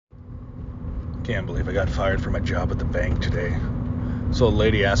Can't believe I got fired from my job at the bank today. So a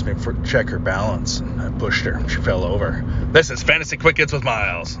lady asked me to check her balance, and I pushed her, and she fell over. This is Fantasy Quick Hits with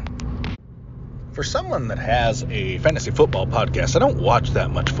Miles. For someone that has a fantasy football podcast, I don't watch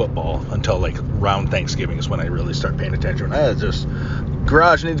that much football until like around Thanksgiving is when I really start paying attention. I just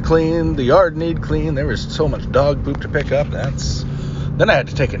garage need clean, the yard need clean. There was so much dog poop to pick up. Then I had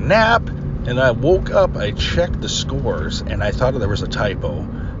to take a nap, and I woke up. I checked the scores, and I thought there was a typo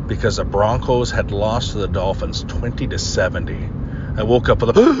because the Broncos had lost to the Dolphins 20-70. I woke up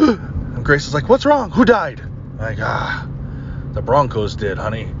with and Grace was like, "What's wrong? Who died?" I'm like, the Broncos did,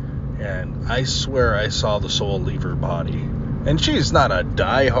 honey. And I swear I saw the soul leave her body. And she's not a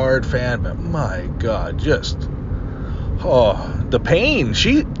die-hard fan, but my God, the pain.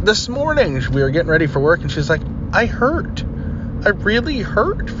 This morning, we were getting ready for work, and she's like, I hurt. I really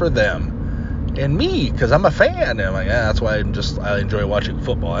hurt for them. And me, because I'm a fan. And I'm like, that's why I enjoy watching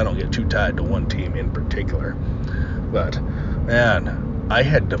football. I don't get too tied to one team in particular. But, man, I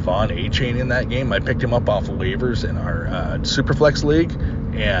had Devon Achane in that game. I picked him up off of waivers in our Superflex League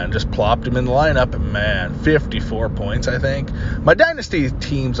and just plopped him in the lineup. And, man, 54 points, I think. My Dynasty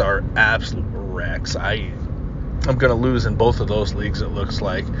teams are absolute wrecks. I'm going to lose in both of those leagues, it looks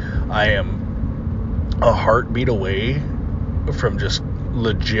like. I am a heartbeat away from just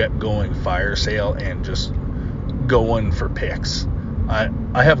legit going fire sale and just going for picks. I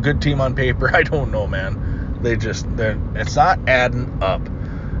have a good team on paper. I don't know, man. It's not adding up.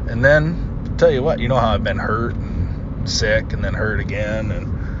 And then, I'll tell you what, you know how I've been hurt and sick and then hurt again.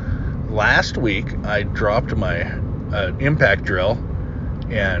 And last week, I dropped my impact drill,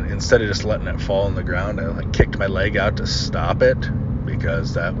 and instead of just letting it fall on the ground, I kicked my leg out to stop it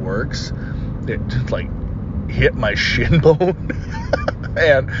because that works. It hit my shin bone.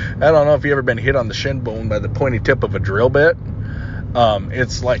 And I don't know if you've ever been hit on the shin bone by the pointy tip of a drill bit.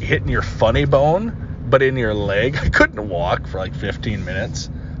 It's like hitting your funny bone, but in your leg. I couldn't walk for 15 minutes.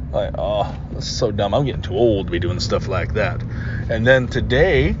 This is so dumb. I'm getting too old to be doing stuff like that. And then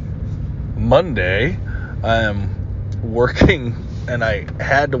today, Monday, I'm working, and I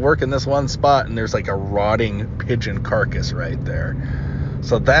had to work in this one spot, and there's a rotting pigeon carcass right there.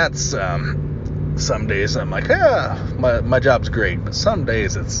 So that's some days I'm like, my job's great, but some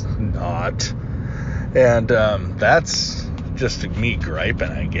days it's not. And that's just me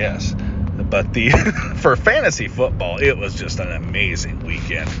griping, I guess. But for fantasy football, it was just an amazing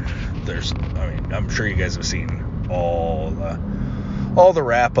weekend. I'm sure you guys have seen all the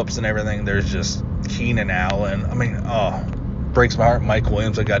wrap-ups and everything. There's just Keenan Allen. Breaks my heart. Mike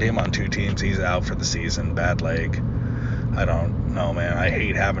Williams, I got him on 2 teams. He's out for the season. Bad leg. I don't know, man. I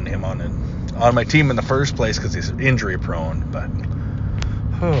hate having him on my team in the first place because he's injury prone. But,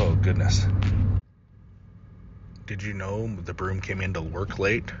 oh, goodness. Did you know the broom came into work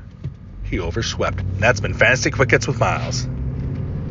late? He overswept. And that's been Fantasy Quick Hits with Miles.